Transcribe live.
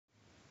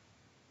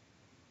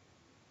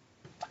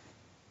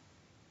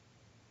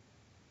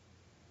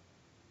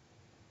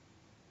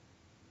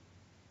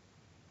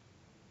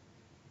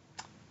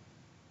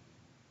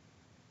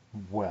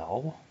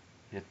Well,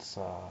 it's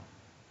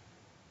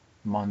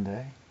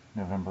Monday,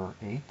 November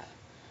 8th,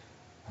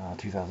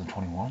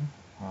 2021.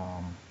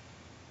 Um,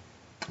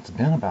 it's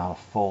been about a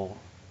full,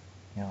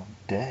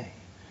 day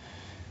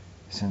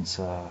since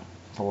the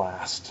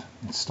last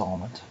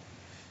installment,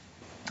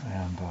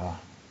 and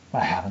I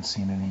haven't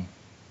seen any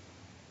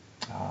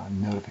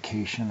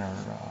notification or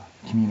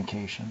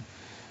communication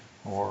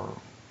or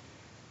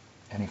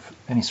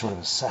any sort of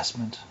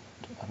assessment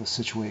of the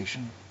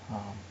situation.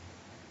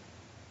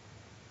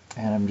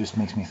 And it just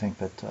makes me think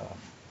that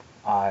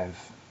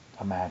I've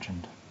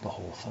imagined the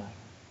whole thing,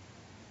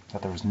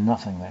 that there was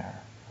nothing there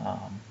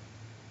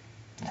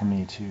for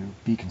me to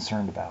be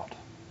concerned about,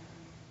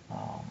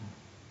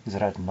 because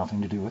it had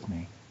nothing to do with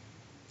me.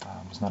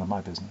 It was none of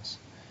my business,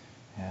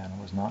 and it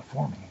was not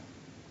for me.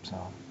 So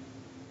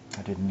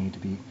I didn't need to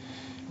be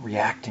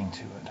reacting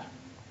to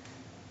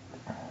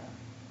it.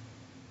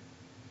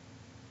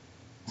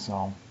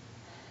 So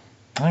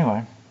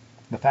anyway,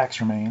 the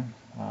facts remain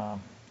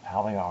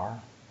how they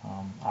are.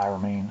 I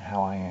remain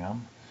how I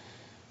am,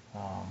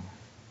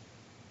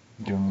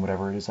 doing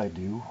whatever it is I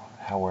do,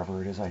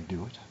 however it is I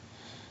do it,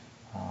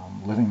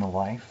 living the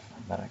life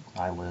that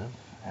I live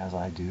as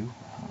I do,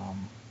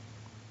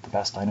 the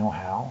best I know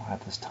how at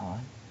this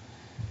time,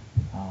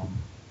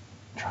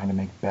 trying to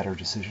make better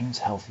decisions,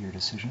 healthier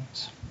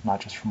decisions,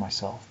 not just for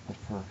myself, but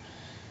for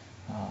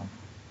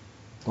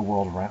the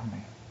world around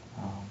me,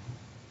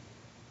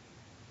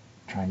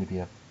 trying to be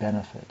a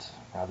benefit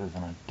rather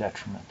than a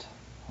detriment.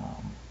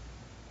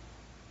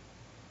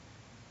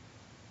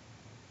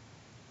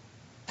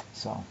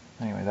 So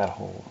anyway, that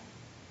whole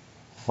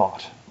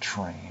thought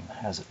train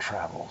as it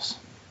travels.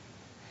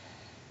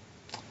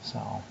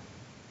 So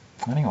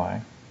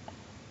anyway,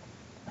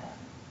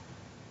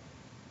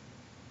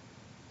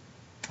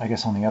 I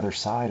guess on the other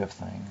side of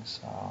things,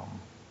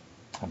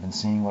 I've been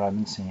seeing what I've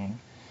been seeing,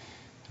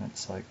 and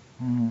it's like,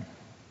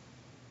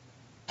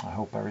 I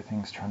hope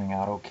everything's turning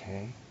out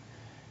okay.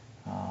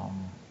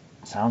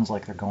 It sounds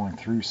like they're going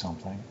through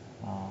something,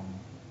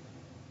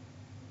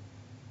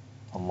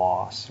 a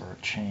loss or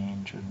a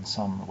change in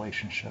some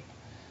relationship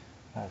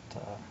at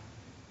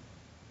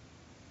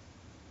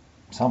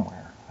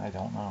somewhere. I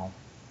don't know.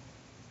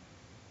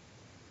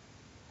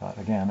 But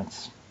again,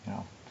 it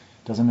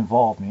doesn't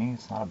involve me.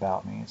 It's not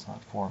about me. It's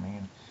not for me.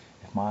 And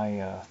if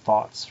my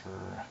thoughts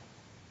or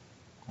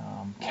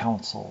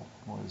counsel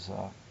was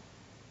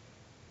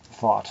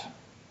thought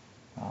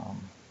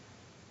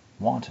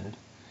wanted,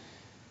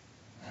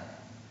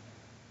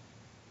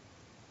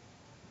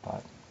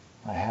 but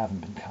I haven't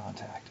been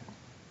contacted.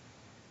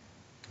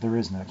 There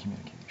is no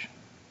communication.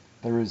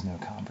 There is no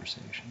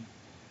conversation.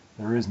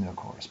 There is no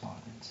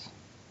correspondence.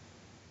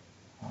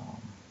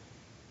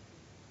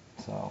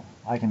 So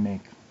I can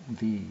make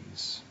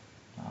these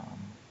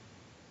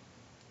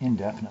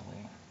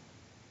indefinitely,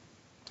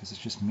 because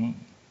it's just me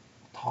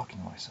talking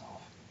to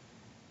myself.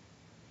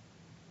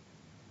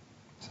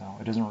 So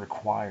it doesn't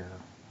require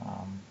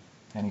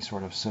any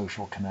sort of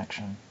social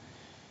connection.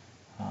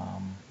 It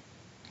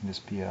can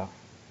just be a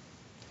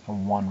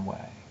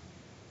one-way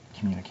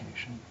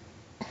communication.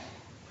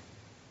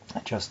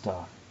 Just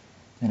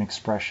an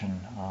expression,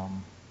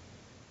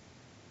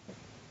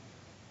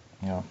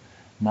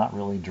 not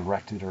really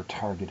directed or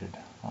targeted,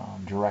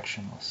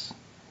 directionless.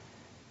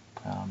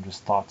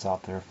 Just thoughts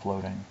out there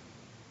floating.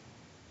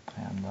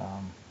 And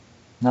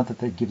not that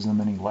that gives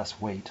them any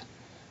less weight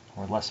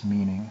or less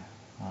meaning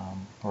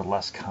or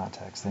less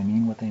context. They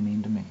mean what they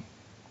mean to me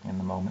in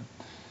the moment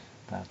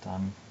that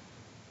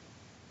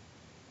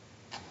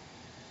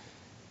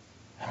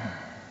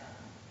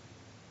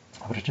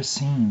but it just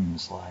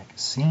seems like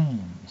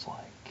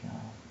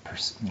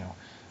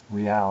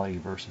reality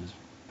versus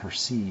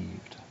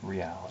perceived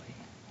reality.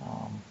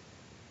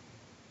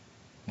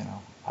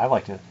 I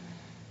like to,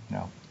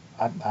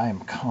 I am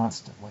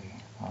constantly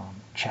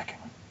checking,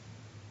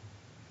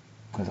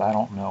 because I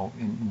don't know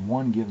in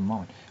one given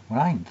moment. When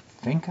I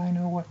think I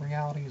know what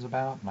reality is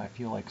about and I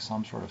feel like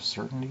some sort of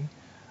certainty,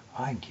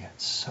 I get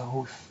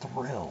so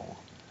thrilled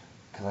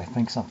because I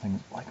think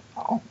something like,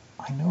 oh,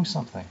 I know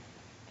something.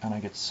 And I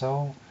get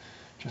so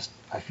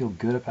I feel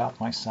good about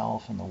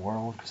myself and the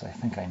world because I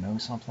think I know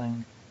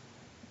something.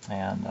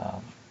 And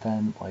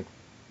then, like,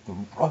 the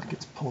rug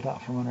gets pulled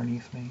out from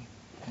underneath me,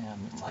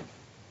 and it's like,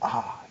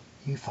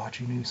 you thought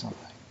you knew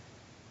something.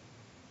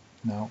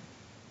 No.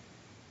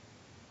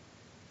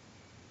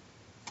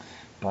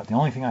 But the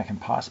only thing I can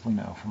possibly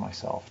know for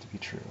myself to be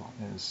true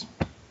is,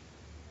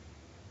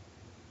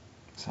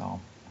 so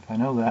if I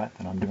know that,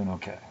 then I'm doing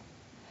okay.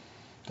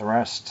 The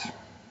rest,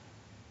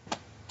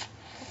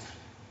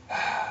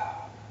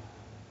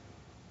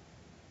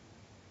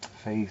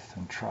 faith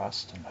and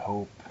trust and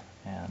hope,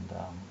 and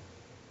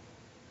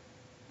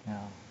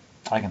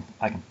I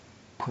can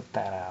put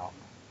that out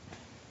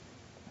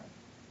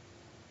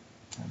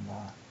and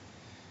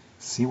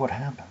see what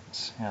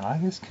happens. And I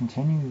just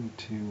continue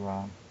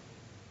to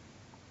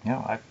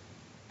I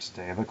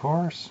stay the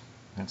course.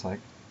 It's like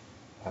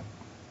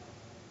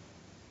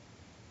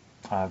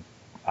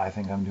I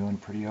think I'm doing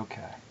pretty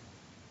okay.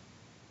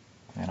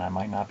 and I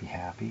might not be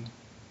happy,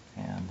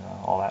 and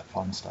all that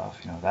fun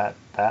stuff, that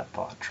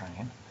thought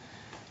train.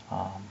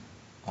 Um,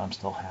 I'm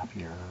still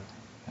happier,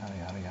 yada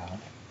yada yada.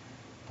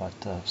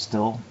 But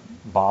still,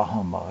 bah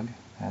humbug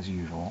as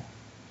usual.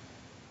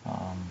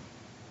 Um,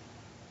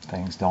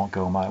 Things don't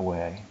go my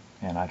way,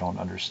 and I don't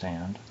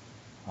understand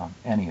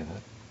any of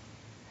it.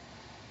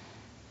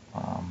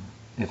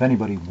 If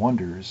anybody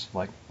wonders,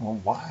 like, well,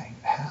 why,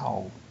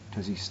 how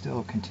does he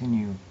still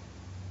continue?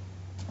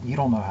 You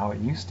don't know how it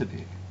used to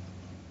be.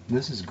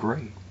 This is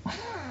great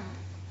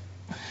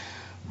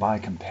by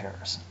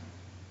comparison.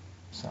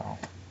 So,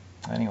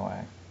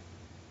 anyway,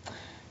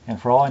 and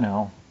for all I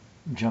know,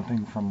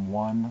 jumping from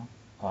one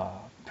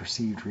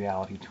perceived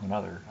reality to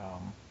another,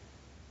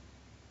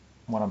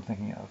 what I'm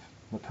thinking of,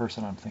 the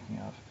person I'm thinking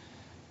of,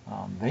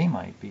 they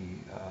might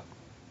be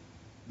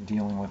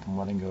dealing with and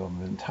letting go of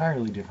an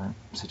entirely different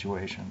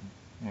situation,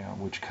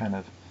 which kind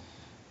of,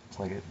 it's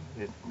like it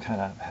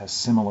kind of has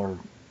similar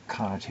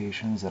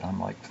connotations that I'm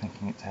like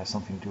thinking it has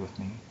something to do with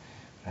me.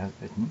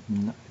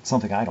 It's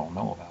something I don't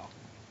know about.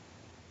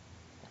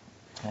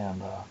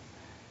 And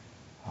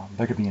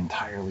there could be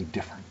entirely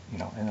different,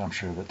 and I'm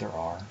sure that there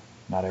are.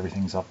 Not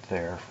everything's up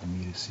there for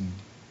me to see.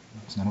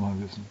 It's none of my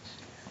business.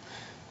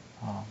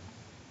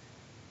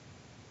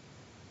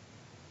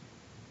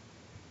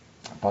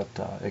 But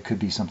it could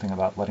be something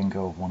about letting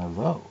go of one of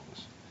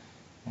those,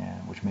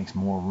 and which makes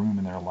more room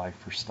in their life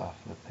for stuff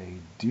that they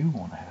do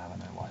want to have in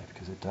their life,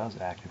 because it does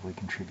actively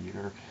contribute,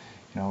 or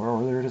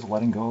they're just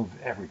letting go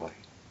of everybody,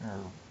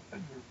 or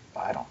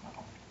I don't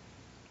know.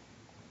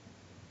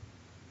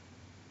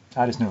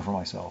 I just know for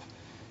myself,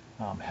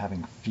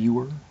 having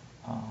fewer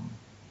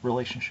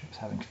relationships,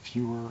 having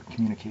fewer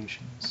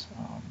communications,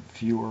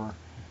 fewer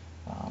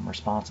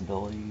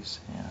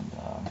responsibilities,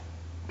 and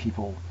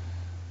people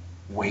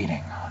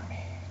waiting on me.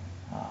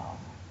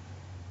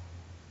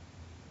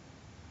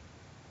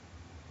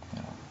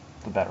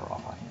 The better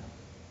off I am.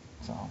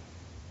 So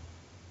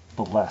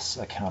the less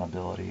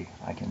accountability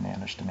I can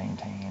manage to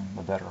maintain,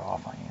 the better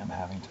off I am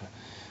having to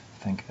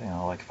think,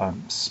 like if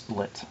I'm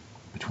split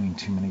between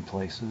too many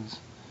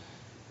places,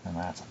 then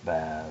that's a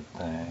bad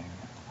thing.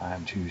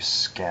 I'm too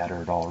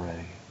scattered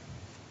already.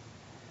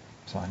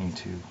 So I need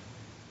to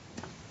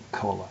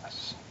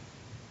coalesce.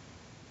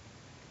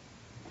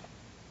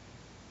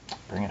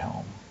 Bring it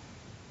home.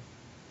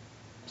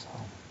 So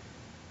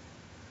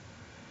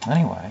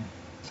anyway,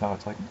 so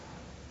it's like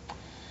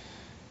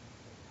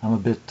I'm a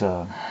bit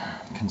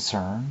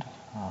concerned,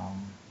 a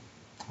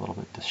little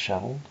bit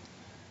disheveled,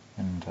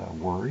 and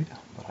worried,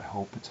 but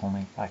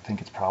I think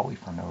it's probably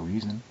for no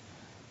reason.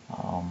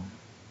 At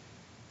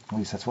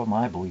least that's what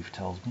my belief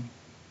tells me.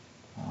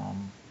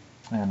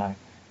 And I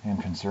am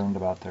concerned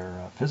about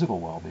their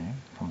physical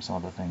well-being from some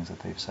of the things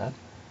that they've said,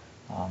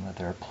 that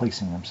they're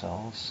placing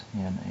themselves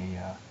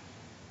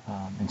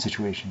in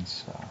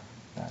situations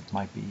that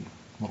might be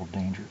a little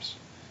dangerous.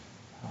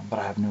 But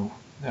I have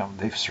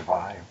they've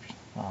survived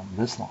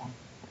this long.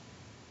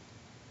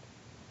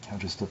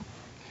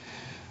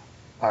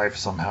 I've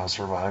somehow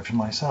survived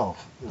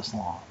myself this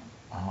long.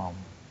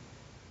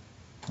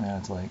 And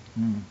it's like,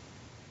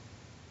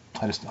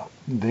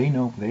 they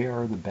know they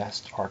are the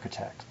best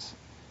architects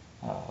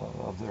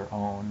of their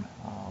own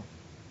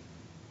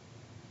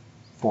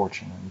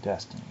fortune and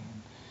destiny,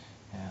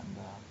 and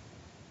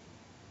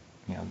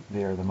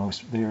they are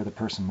the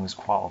person most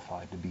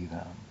qualified to be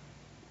them,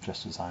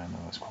 just as I am the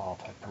most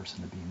qualified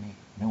person to be me.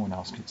 No one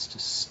else gets to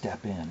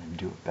step in and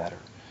do it better.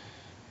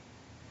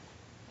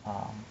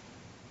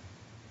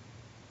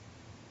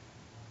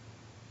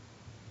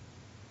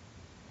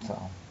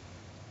 So,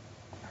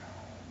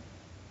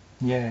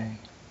 yay.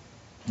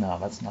 No,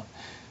 that's not.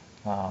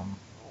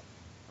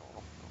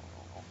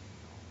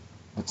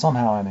 But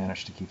somehow I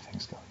managed to keep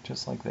things going,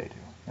 just like they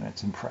do, and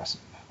it's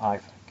impressive, I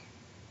think.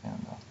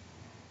 And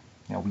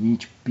we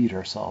each beat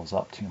ourselves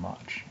up too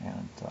much.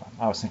 And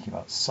I was thinking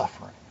about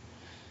suffering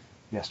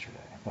yesterday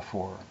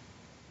before,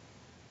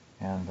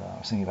 and I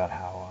was thinking about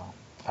how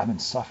I've been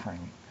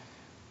suffering,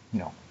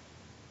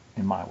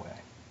 in my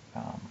way,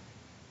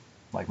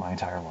 like my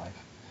entire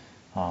life,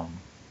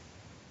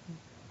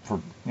 for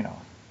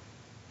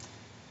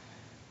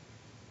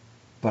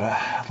but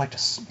I'd like to,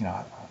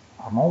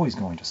 I'm always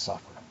going to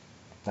suffer.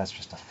 That's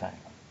just a thing.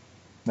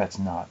 There's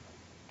no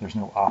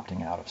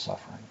opting out of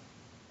suffering.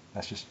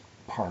 That's just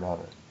part of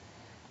it.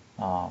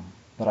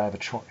 But I have a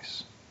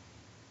choice.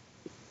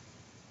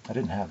 I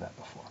didn't have that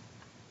before.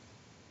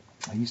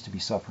 I used to be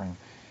suffering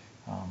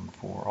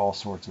for all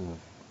sorts of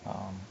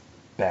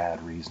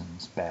bad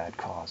reasons, bad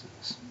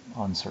causes,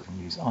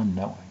 uncertainties,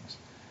 unknowings.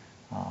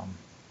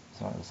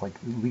 So it's like,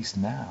 at least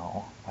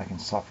now I can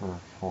suffer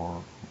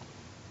for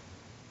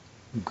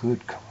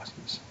good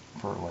causes,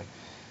 for like,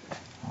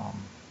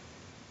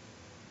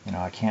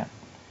 I can't,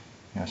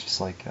 it's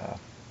just like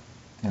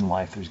in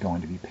life there's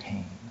going to be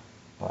pain,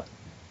 but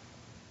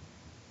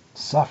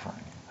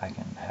suffering I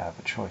can have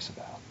a choice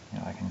about.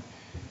 I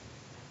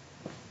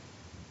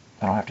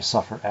don't have to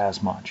suffer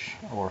as much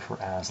or for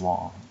as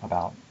long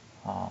about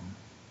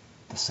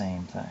the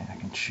same thing. I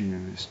can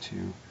choose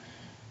to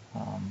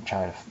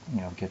try to,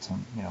 get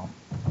some,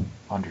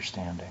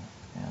 understanding.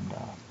 And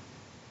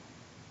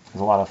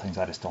there's a lot of things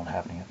I just don't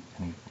have any,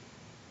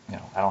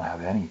 I don't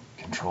have any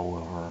control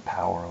over or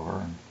power over.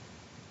 And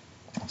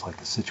it's like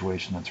the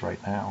situation that's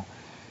right now.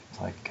 It's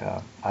like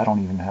I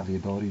don't even have the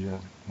ability to,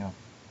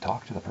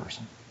 talk to the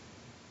person.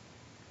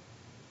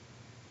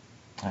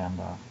 And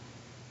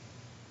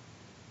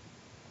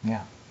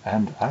yeah,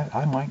 and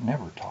I might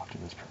never talk to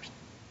this person.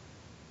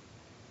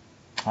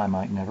 I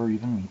might never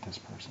even meet this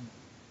person.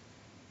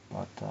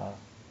 But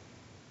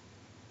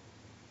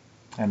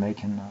and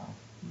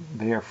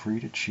they are free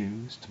to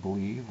choose to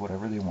believe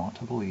whatever they want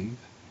to believe.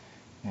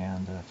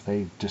 And if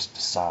they just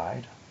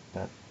decide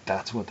that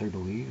that's what they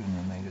believe, and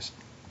then they just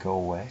go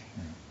away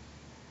and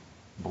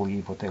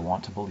believe what they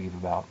want to believe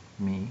about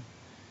me,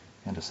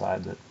 and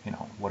decide that,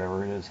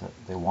 whatever it is that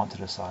they want to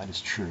decide is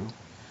true,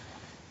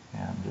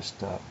 and just,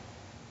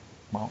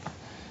 well,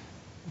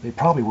 they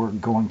probably were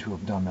going to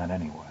have done that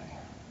anyway,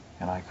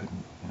 and I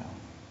couldn't,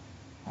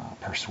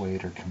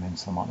 persuade or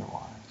convince them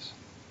otherwise.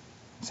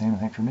 Same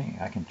thing for me.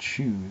 I can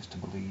choose to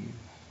believe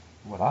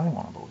what I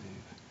want to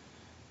believe,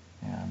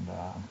 and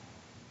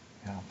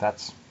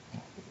that's,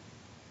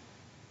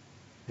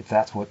 if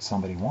that's what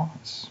somebody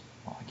wants,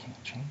 well, I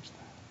can't change that.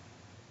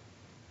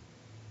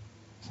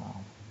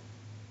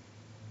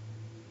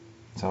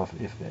 So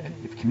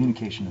if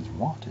communication is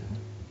wanted,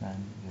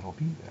 then it'll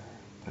be there.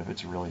 But if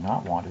it's really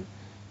not wanted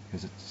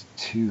because it's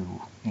too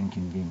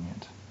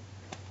inconvenient,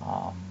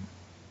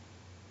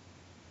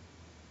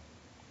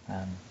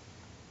 then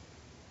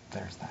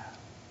there's that.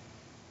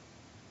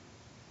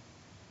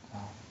 So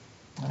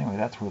anyway,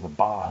 that's where the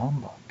bah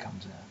humbug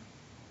comes in.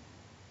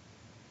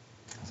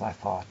 Because I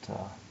thought,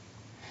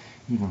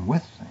 even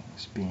with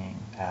things being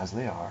as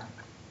they are,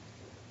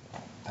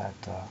 that,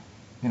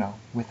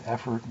 with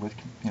effort, with,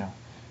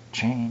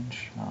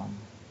 change,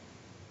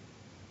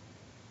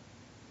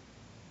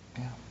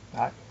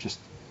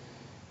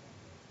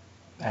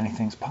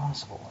 anything's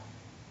possible,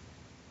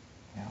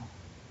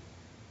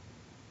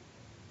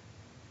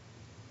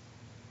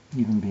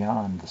 even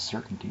beyond the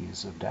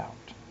certainties of doubt.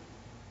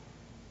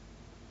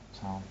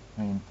 So,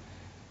 I mean,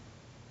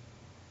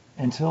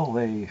 until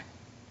they,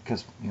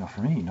 because,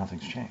 for me,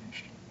 nothing's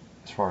changed,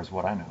 as far as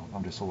what I know.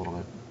 I'm just a little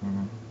bit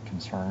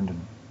concerned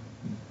and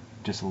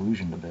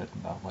disillusioned a bit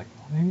about, like,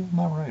 maybe I'm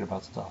not right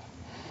about stuff.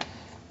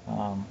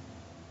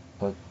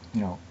 But,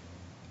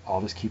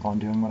 I'll just keep on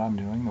doing what I'm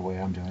doing the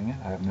way I'm doing it.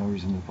 I have no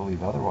reason to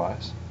believe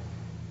otherwise.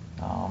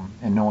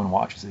 And no one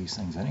watches these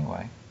things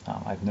anyway.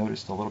 I've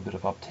noticed a little bit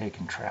of uptake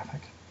in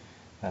traffic,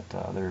 that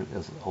there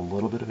is a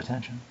little bit of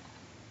attention,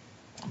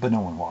 but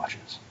no one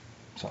watches.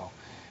 So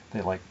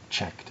they like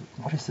checked,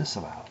 what is this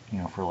about?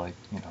 For like,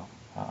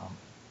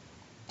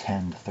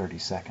 10 to 30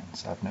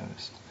 seconds, I've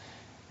noticed.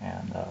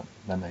 And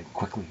then they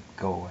quickly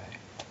go away.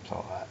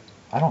 So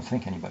I don't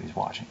think anybody's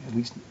watching. At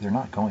least they're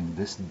not going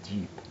this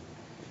deep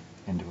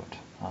into it.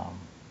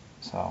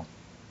 So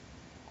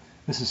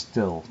this is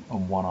still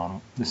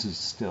this is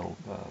still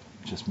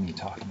just me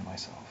talking to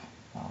myself.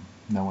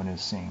 No one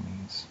is seeing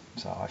these.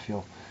 So I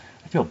feel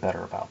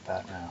better about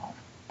that now,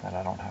 that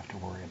I don't have to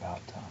worry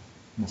about,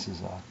 this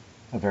is a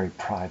very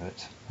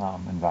private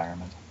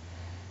environment.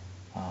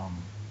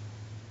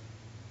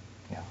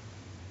 Yeah.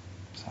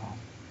 So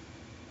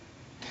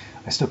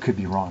I still could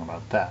be wrong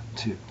about that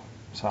too.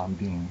 So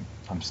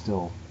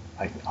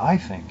I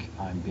think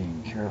I'm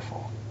being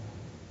careful.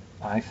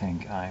 I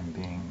think I'm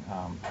being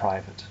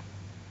private,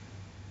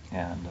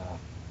 and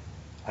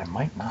I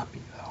might not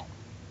be, though.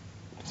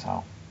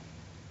 So,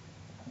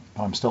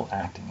 but I'm still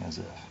acting as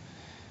if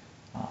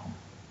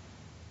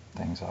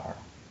things are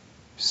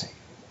safe.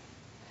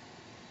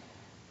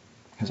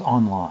 Because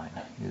online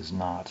is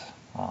not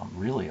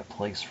really a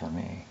place for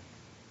me.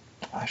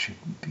 I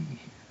shouldn't be here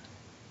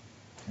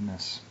in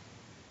this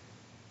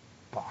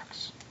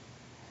box.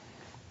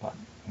 But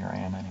here I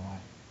am anyway.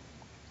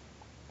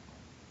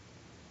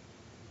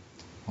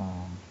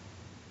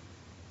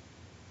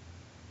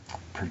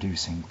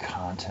 Producing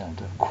content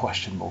of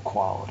questionable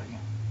quality.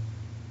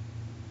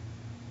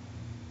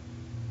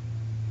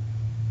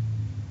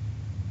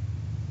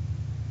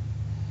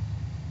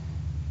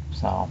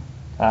 So,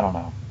 I don't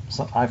know.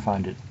 So I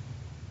find it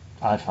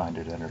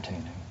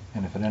entertaining.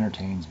 And if it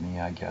entertains me,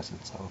 I guess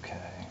it's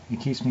okay. It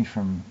keeps me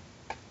from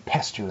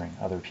pestering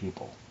other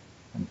people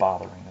and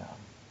bothering them.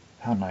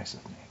 How nice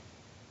of me.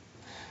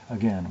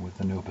 Again, with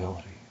the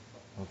nobility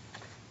of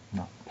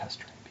not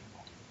pestering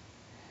people.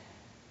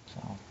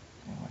 So,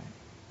 anyway,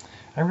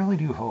 I really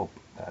do hope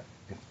that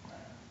if,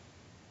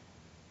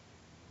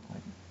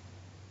 like,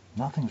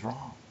 nothing's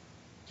wrong,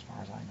 as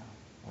far as I know.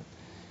 But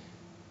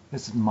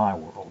this is my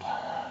world.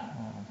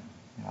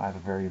 I have a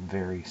very,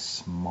 very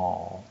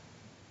small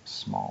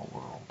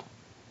world,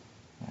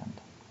 and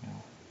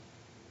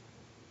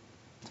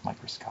it's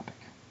microscopic.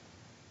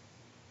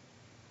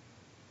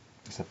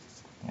 Except,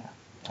 yeah,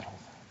 that whole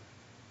thing.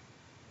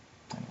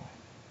 Anyway,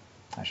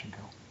 I should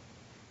go.